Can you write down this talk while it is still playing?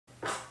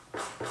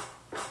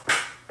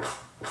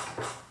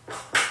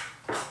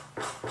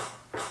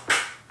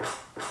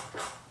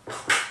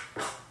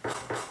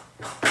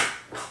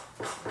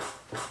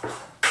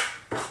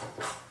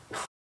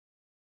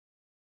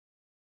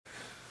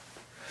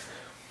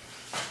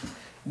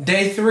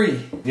Day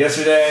 3.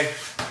 Yesterday,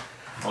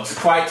 I was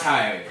quite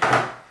tired.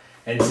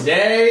 And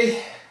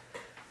today,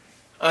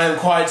 I am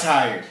quite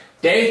tired.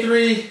 Day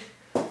 3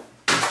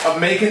 of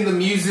making the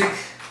music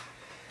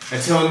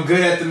until I'm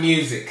good at the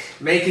music.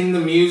 Making the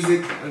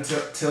music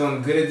until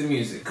I'm good at the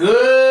music.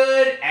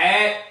 Good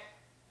at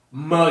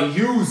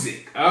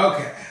music.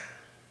 Okay.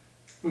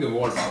 Let me get a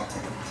water bottle.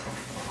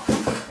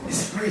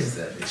 Where is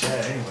that bitch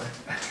at anyway?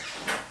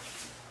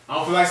 I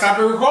don't feel like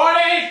stopping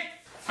recording!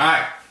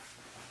 Alright.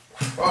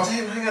 Oh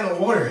damn, I ain't got no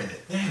water in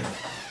it. Damn.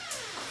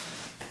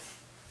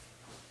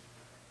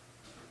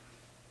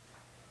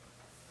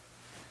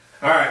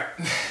 Alright,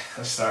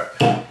 let's start.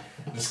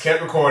 Just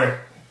kept recording.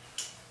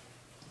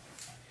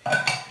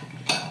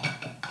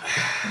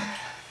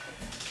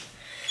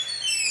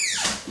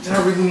 Did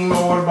I really need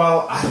my water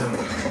bottle? I don't know.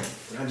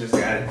 I just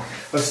got it.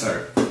 Let's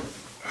start.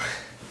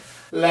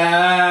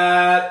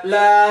 La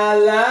la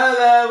la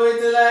la, wait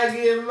till I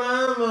get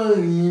my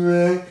money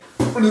back.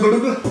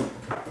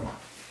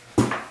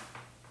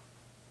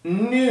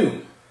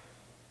 New.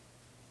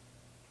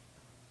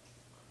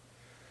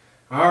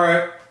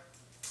 Alright.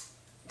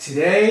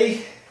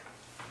 Today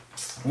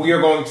we are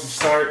going to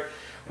start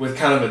with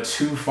kind of a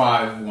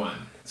 2-5-1.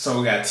 So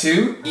we got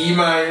 2, E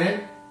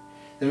minor,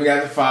 then we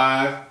got the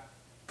 5.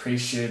 Pretty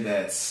sure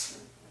that's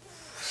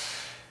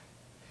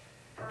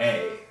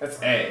A.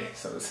 That's A.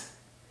 So it's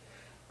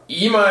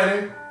E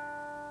minor,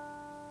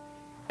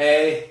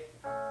 A,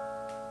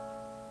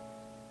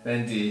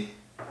 then D.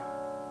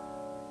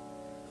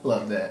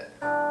 Love that.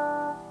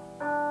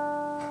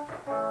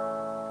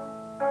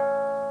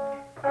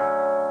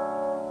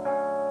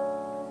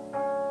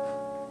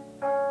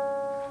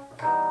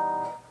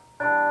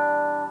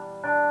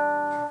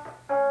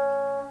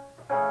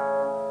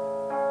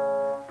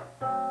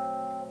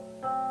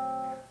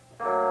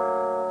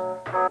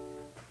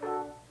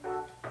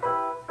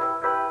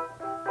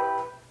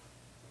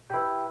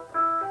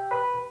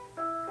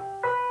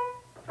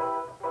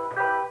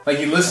 Like,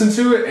 you listen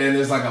to it, and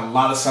there's like a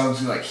lot of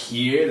songs you like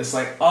hear. It's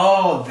like,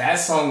 oh, that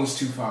song was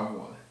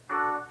 2-5-1.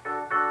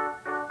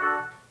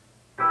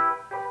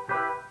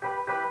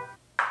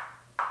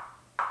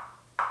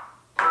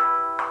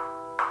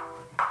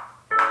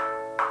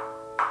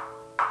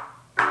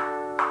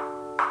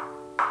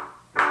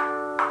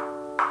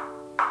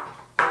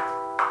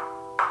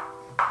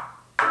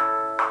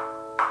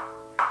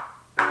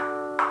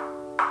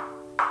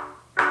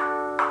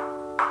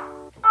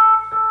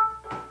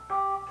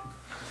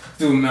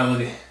 Do a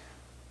melody.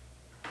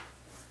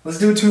 Let's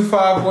do a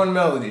 2-5-1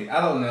 melody.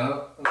 I don't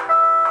know.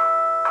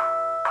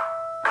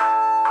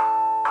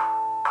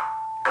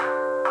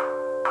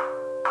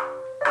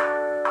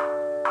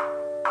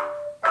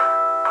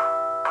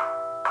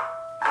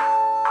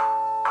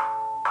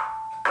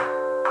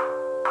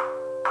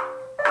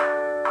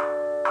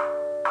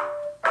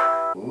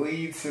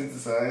 Lead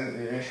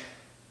synthesizer.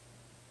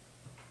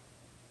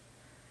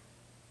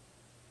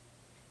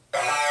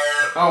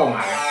 Oh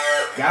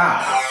my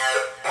god.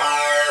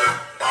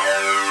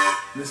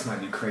 This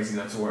might be crazy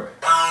enough to work.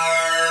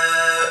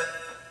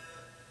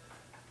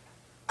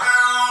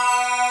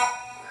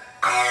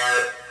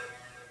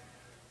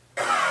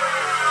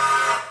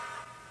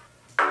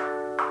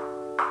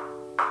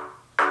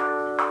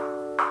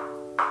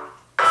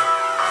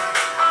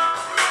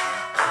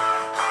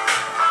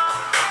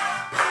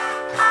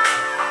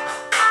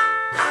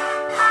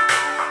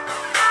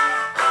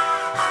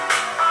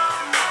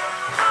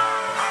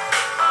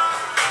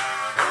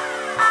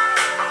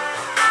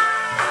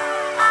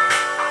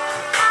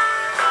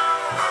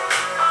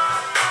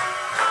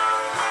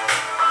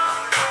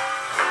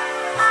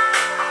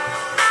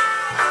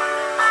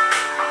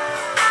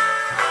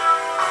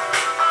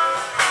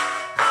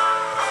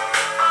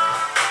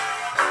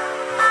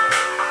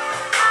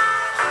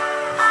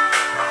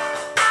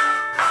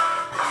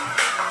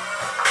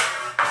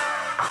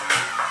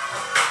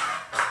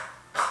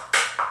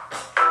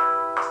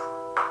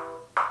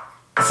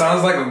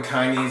 Sounds like when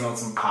Kanye's on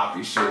some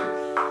poppy shit.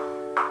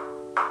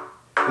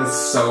 That's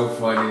so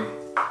funny.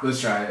 Let's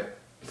try it.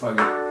 Fuck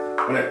it.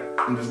 Whatever.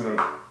 I'm just gonna...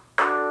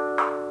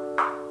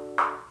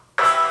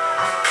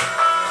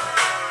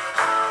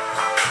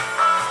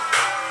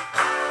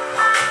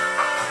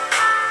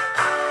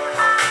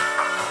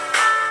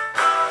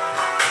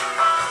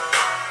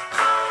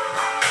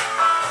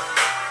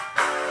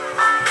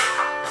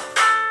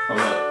 Hold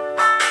up.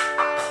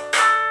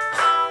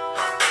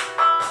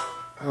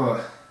 Hold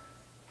up.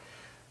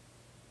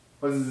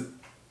 What is it?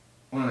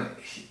 One.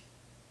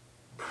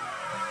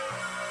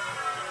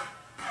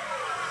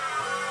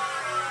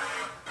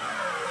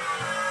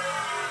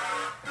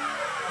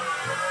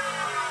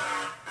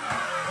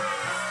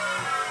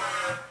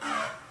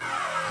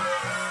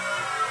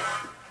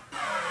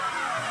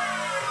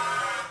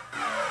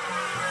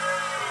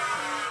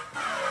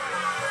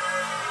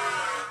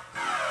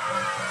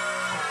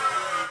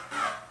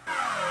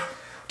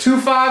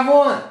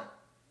 2-5-1.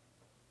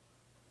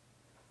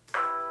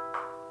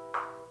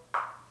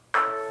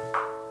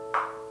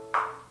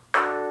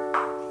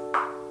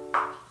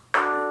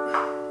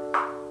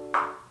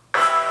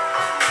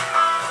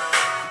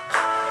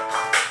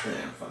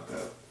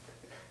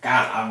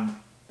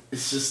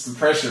 It's just the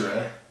pressure,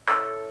 man.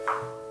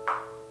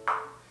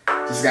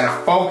 Just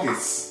gotta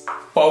focus.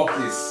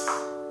 Focus.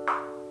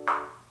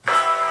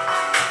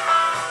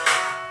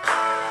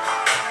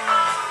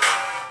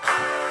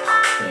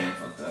 Damn,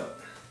 fucked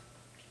up.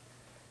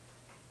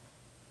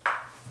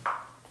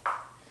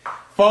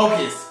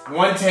 Focus.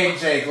 One take,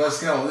 Jake.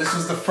 Let's go. This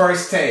was the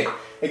first take.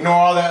 Ignore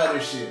all that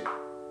other shit.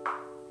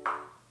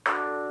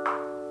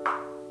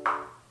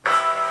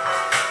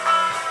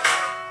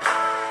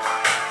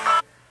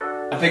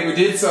 I think we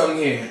did something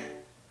here.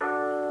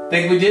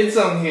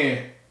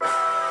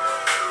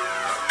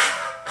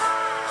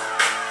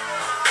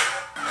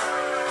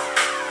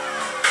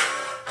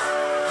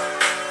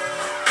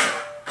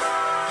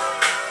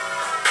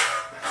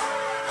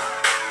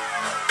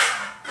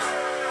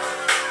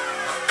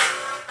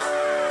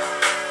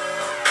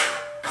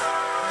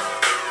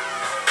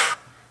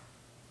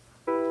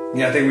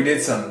 Yeah, I think we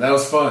did something. That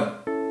was fun.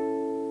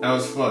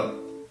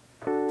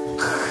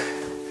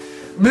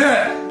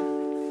 Blech.